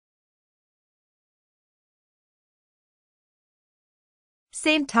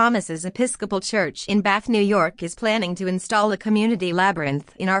St. Thomas's Episcopal Church in Bath, New York is planning to install a community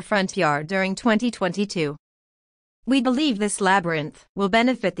labyrinth in our front yard during 2022. We believe this labyrinth will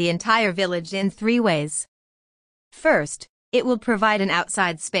benefit the entire village in 3 ways. First, it will provide an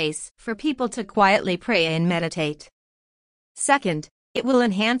outside space for people to quietly pray and meditate. Second, it will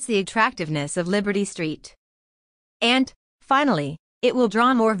enhance the attractiveness of Liberty Street. And, finally, it will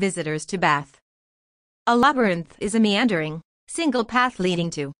draw more visitors to Bath. A labyrinth is a meandering, single path leading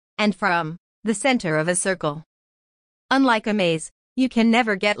to, and from, the center of a circle. Unlike a maze, you can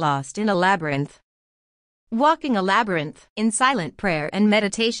never get lost in a labyrinth. Walking a labyrinth in silent prayer and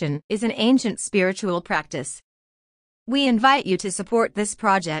meditation is an ancient spiritual practice. We invite you to support this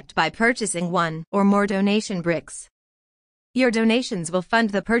project by purchasing 1 or more donation bricks. Your donations will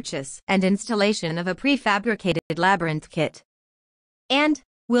fund the purchase and installation of a prefabricated labyrinth kit. And,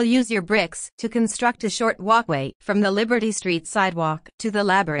 we'll use your bricks to construct a short walkway from the Liberty Street sidewalk to the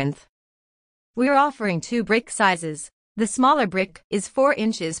labyrinth. We're offering 2 brick sizes. The smaller brick is 4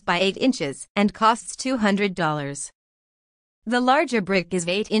 inches by 8 inches and costs $200. The larger brick is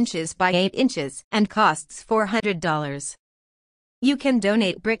 8 inches by 8 inches and costs $400. You can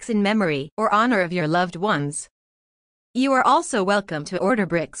donate bricks in memory or honor of your loved ones. You are also welcome to order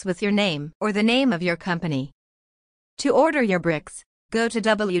bricks with your name or the name of your company. To order your bricks, go to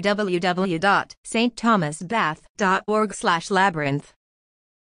www.stthomasbath.org/labyrinth.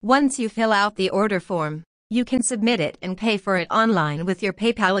 Once you fill out the order form, you can submit it and pay for it online with your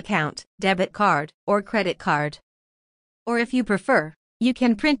PayPal account, debit card, or credit card. Or if you prefer, you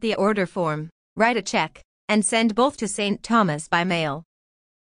can print the order form, write a check, and send both to St. Thomas by mail.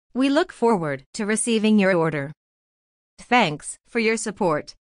 We look forward to receiving your order. Thanks for your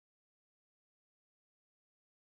support.